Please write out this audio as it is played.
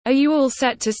Are you all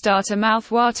set to start a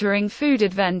mouth-watering food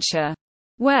adventure?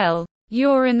 Well,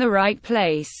 you're in the right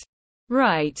place.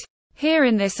 Right. Here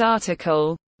in this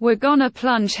article, we're gonna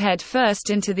plunge headfirst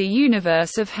into the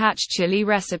universe of hatch chili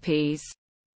recipes.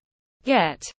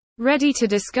 Get ready to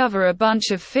discover a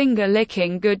bunch of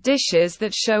finger-licking good dishes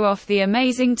that show off the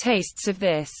amazing tastes of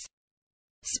this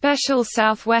special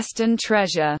Southwestern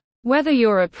treasure. Whether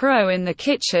you're a pro in the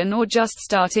kitchen or just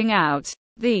starting out,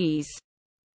 these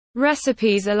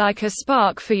recipes are like a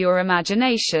spark for your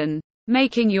imagination,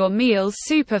 making your meals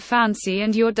super fancy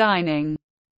and your dining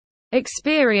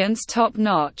experience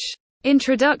top-notch.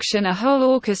 Introduction: a whole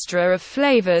orchestra of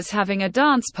flavors having a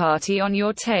dance party on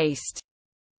your taste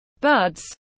buds.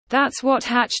 That's what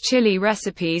hatch chili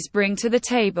recipes bring to the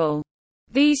table.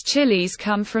 These chilies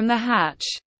come from the Hatch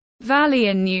Valley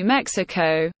in New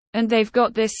Mexico, and they've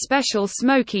got this special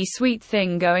smoky sweet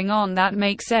thing going on that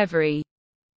makes every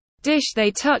dish they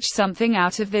touch something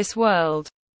out of this world.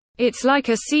 It's like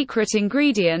a secret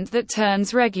ingredient that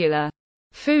turns regular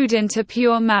food into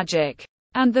pure magic.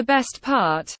 And the best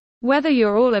part, whether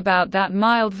you're all about that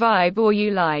mild vibe or you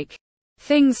like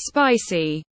things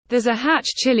spicy, there's a hatch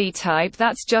chili type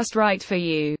that's just right for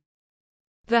you.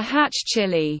 The hatch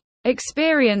chili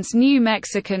experience. New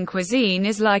Mexican cuisine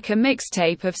is like a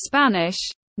mixtape of Spanish,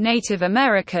 Native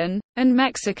American, and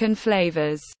Mexican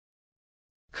flavors,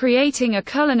 creating a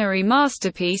culinary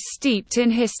masterpiece steeped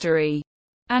in history.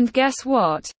 And guess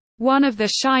what? One of the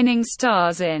shining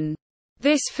stars in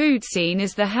this food scene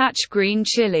is the hatch green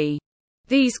chili.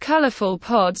 These colorful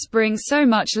pods bring so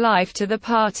much life to the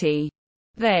party.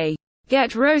 They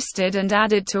get roasted and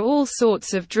added to all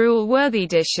sorts of drool-worthy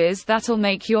dishes that'll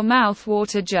make your mouth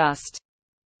water just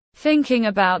thinking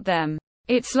about them.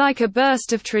 It's like a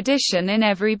burst of tradition in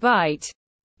every bite.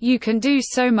 You can do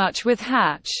so much with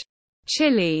hatch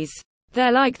chilies.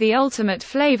 They're like the ultimate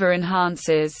flavor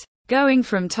enhancers, going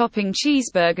from topping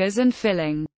cheeseburgers and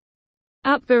filling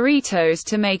up burritos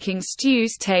to making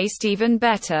stews taste even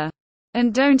better.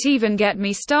 And don't even get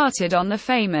me started on the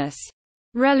famous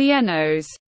rellenos,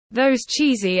 those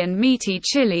cheesy and meaty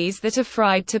chilies that are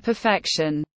fried to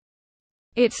perfection.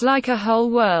 It's like a whole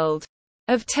world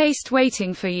of taste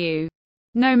waiting for you.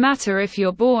 No matter if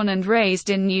you're born and raised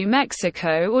in New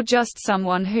Mexico or just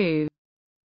someone who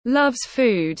loves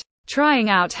food, trying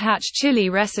out hatch chili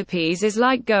recipes is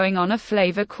like going on a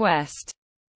flavor quest.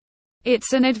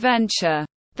 It's an adventure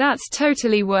that's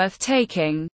totally worth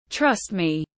taking, trust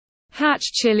me. Hatch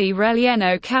chili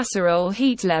relleno casserole.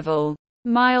 Heat level: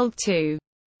 mild to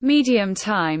medium.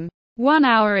 Time: 1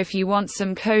 hour. If you want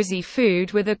some cozy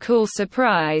food with a cool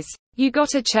surprise, you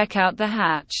gotta check out the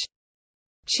hatch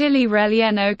chili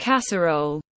relleno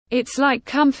casserole. It's like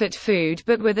comfort food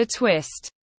but with a twist.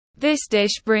 This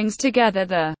dish brings together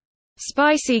the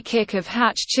spicy kick of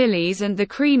hatch chilies and the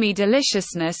creamy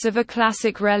deliciousness of a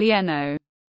classic relleno.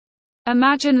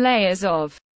 Imagine layers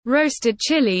of roasted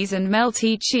chilies and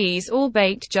melty cheese all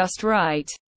baked just right.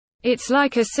 It's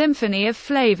like a symphony of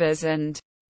flavors and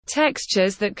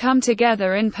textures that come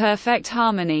together in perfect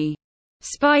harmony.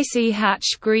 Spicy hatch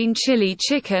green chili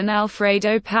chicken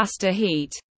Alfredo pasta.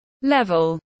 Heat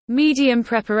level: medium.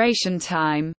 Preparation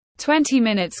time: 20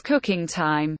 minutes. Cooking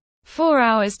time: 4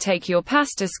 hours. Take your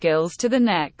pasta skills to the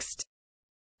next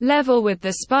level with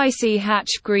the spicy hatch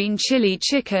green chili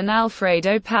chicken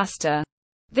Alfredo pasta.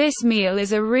 This meal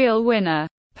is a real winner,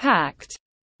 packed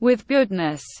with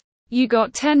goodness. You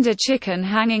got tender chicken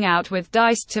hanging out with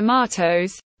diced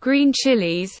tomatoes, green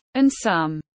chilies, and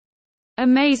some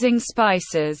amazing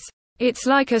spices. It's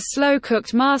like a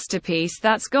slow-cooked masterpiece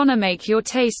that's gonna make your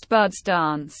taste buds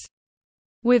dance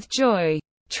with joy.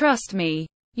 Trust me,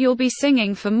 you'll be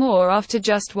singing for more after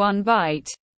just one bite.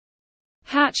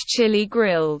 Hatch chili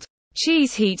grilled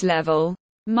cheese. Heat level: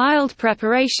 mild.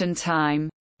 Preparation time: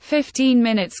 15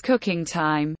 minutes. Cooking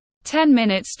time: 10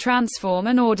 minutes. Transform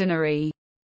an ordinary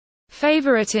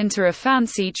favorite into a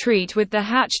fancy treat with the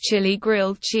hatch chili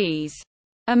grilled cheese.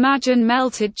 Imagine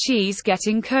melted cheese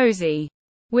getting cozy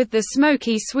with the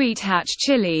smoky sweet hatch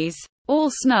chilies, all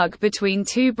snug between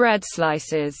two bread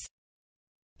slices.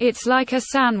 It's like a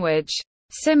sandwich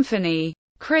symphony,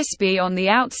 crispy on the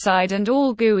outside and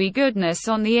all gooey goodness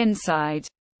on the inside.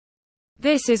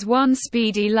 This is one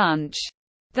speedy lunch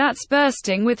that's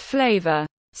bursting with flavor.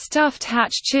 Stuffed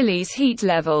hatch chilies. Heat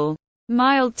level: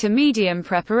 mild to medium.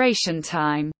 Preparation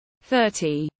time: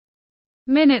 30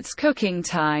 minutes. Cooking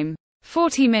time: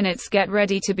 40 minutes. Get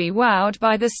ready to be wowed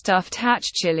by the stuffed hatch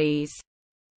chilies.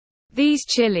 These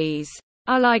chilies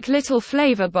are like little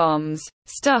flavor bombs,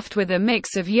 stuffed with a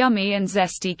mix of yummy and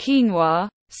zesty quinoa,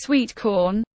 sweet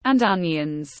corn, and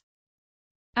onions.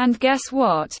 And guess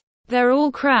what? They're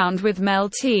all crowned with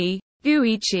melty,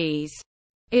 gooey cheese.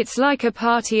 It's like a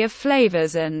party of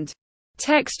flavors and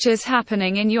textures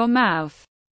happening in your mouth.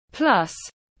 Plus,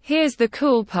 here's the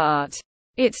cool part.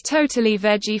 It's totally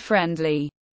veggie friendly.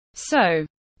 So,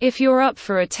 if you're up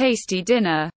for a tasty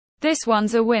dinner, this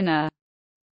one's a winner.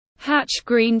 Hatch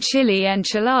green chili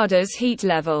enchiladas heat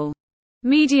level.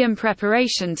 Medium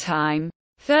preparation time,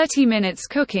 30 minutes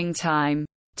cooking time,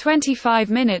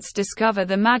 25 minutes. Discover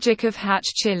the magic of Hatch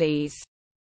chilies.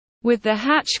 With the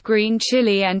Hatch green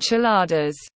chili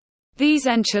enchiladas. These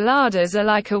enchiladas are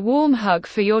like a warm hug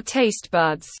for your taste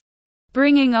buds,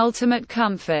 bringing ultimate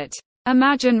comfort.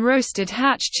 Imagine roasted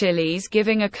Hatch chilies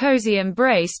giving a cozy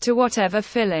embrace to whatever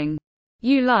filling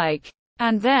you like.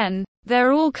 And then,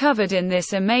 they're all covered in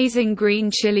this amazing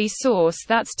green chili sauce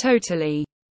that's totally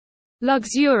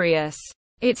luxurious.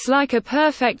 It's like a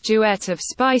perfect duet of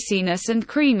spiciness and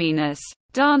creaminess,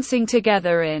 dancing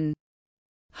together in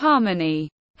harmony.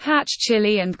 Hatch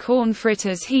chili and corn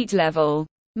fritters heat level.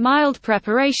 Mild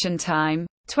preparation time,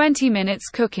 20 minutes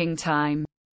cooking time.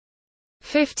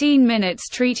 15 minutes.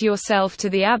 Treat yourself to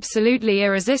the absolutely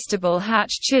irresistible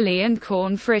Hatch chili and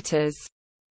corn fritters.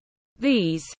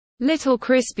 These little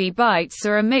crispy bites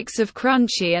are a mix of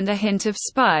crunchy and a hint of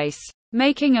spice,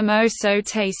 making them oh so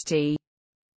tasty.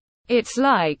 It's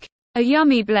like a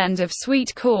yummy blend of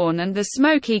sweet corn and the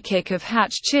smoky kick of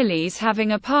Hatch chilies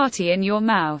having a party in your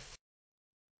mouth.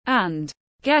 And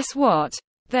guess what?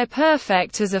 They're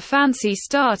perfect as a fancy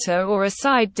starter or a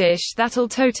side dish that'll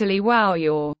totally wow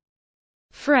your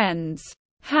friends.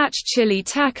 Hatch chili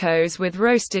tacos with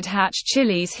roasted Hatch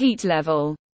chilies heat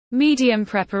level. Medium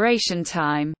preparation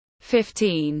time,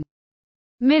 15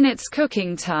 minutes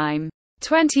cooking time,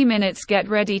 20 minutes. Get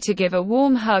ready to give a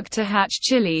warm hug to Hatch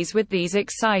chilies with these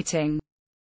exciting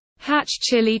Hatch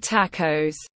chili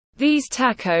tacos. These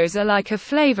tacos are like a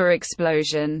flavor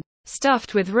explosion,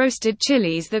 stuffed with roasted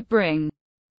chilies that bring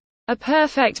a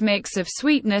perfect mix of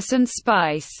sweetness and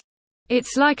spice.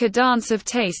 It's like a dance of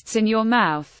tastes in your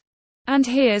mouth. And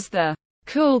here's the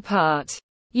cool part.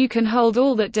 You can hold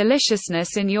all that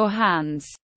deliciousness in your hands.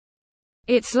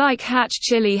 It's like Hatch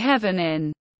chili heaven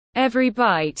in every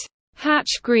bite.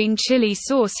 Hatch green chili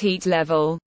sauce heat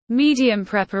level. Medium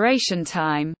preparation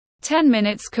time, 10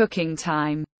 minutes cooking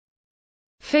time.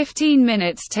 15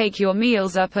 minutes. Take your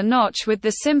meals up a notch with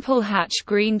the simple Hatch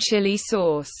green chili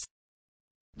sauce.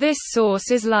 This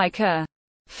sauce is like a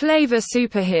flavor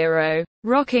superhero,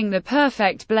 rocking the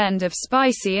perfect blend of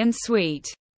spicy and sweet.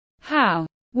 How?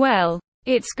 Well,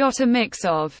 it's got a mix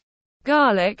of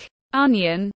garlic,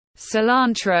 onion,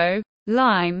 cilantro,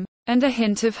 lime, and a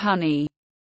hint of honey.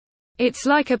 It's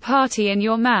like a party in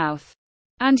your mouth.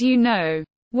 And you know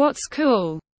what's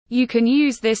cool? You can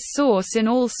use this sauce in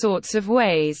all sorts of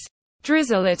ways.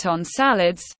 Drizzle it on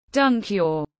salads, dunk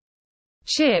your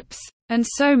chips, and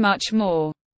so much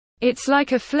more. It's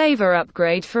like a flavor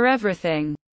upgrade for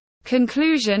everything.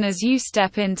 Conclusion: as you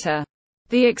step into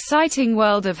the exciting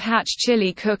world of Hatch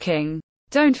chili cooking,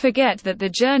 don't forget that the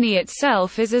journey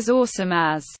itself is as awesome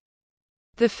as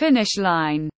the finish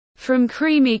line. From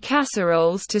creamy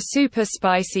casseroles to super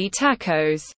spicy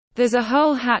tacos, there's a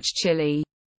whole Hatch chili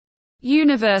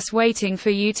universe waiting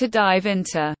for you to dive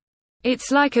into.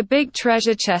 It's like a big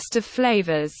treasure chest of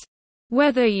flavors.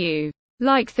 Whether you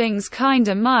like things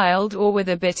kinda mild or with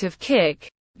a bit of kick,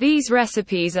 these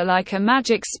recipes are like a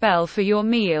magic spell for your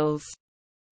meals,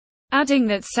 adding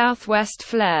that Southwest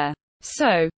flair.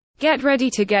 So, get ready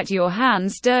to get your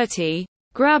hands dirty,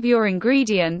 grab your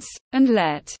ingredients, and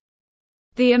let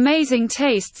the amazing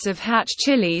tastes of Hatch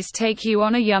chilies take you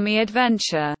on a yummy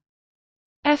adventure.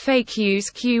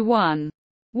 FAQs Q1.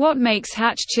 What makes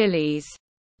Hatch chilies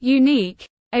unique?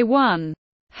 A1.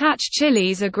 Hatch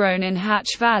chilies are grown in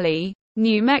Hatch Valley,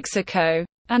 New Mexico,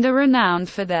 and are renowned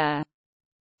for their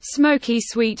smoky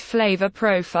sweet flavor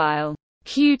profile.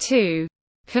 Q2.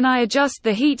 Can I adjust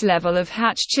the heat level of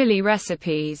Hatch chili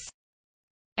recipes?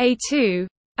 A2.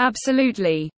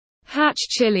 Absolutely. Hatch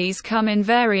chilies come in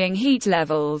varying heat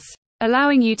levels,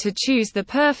 allowing you to choose the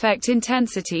perfect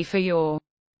intensity for your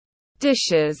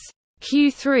dishes.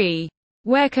 Q3.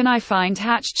 Where can I find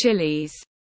Hatch chilies?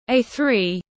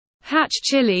 A3. Hatch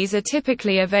chilies are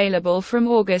typically available from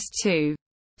August to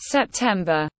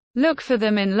September. Look for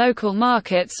them in local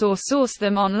markets or source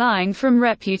them online from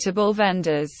reputable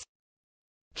vendors.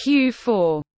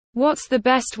 Q4. What's the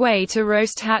best way to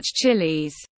roast Hatch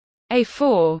chilies?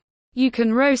 A4. You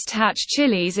can roast Hatch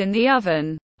chilies in the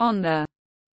oven, on the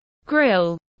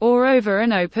grill, or over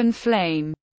an open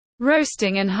flame.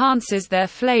 Roasting enhances their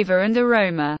flavor and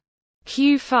aroma.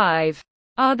 Q5.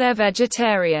 Are there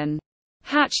vegetarian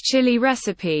Hatch chili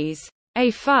recipes?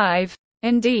 A5.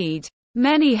 Indeed,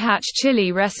 many hatch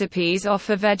chili recipes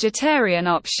offer vegetarian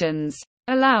options,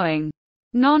 allowing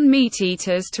non-meat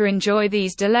eaters to enjoy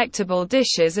these delectable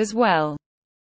dishes as well.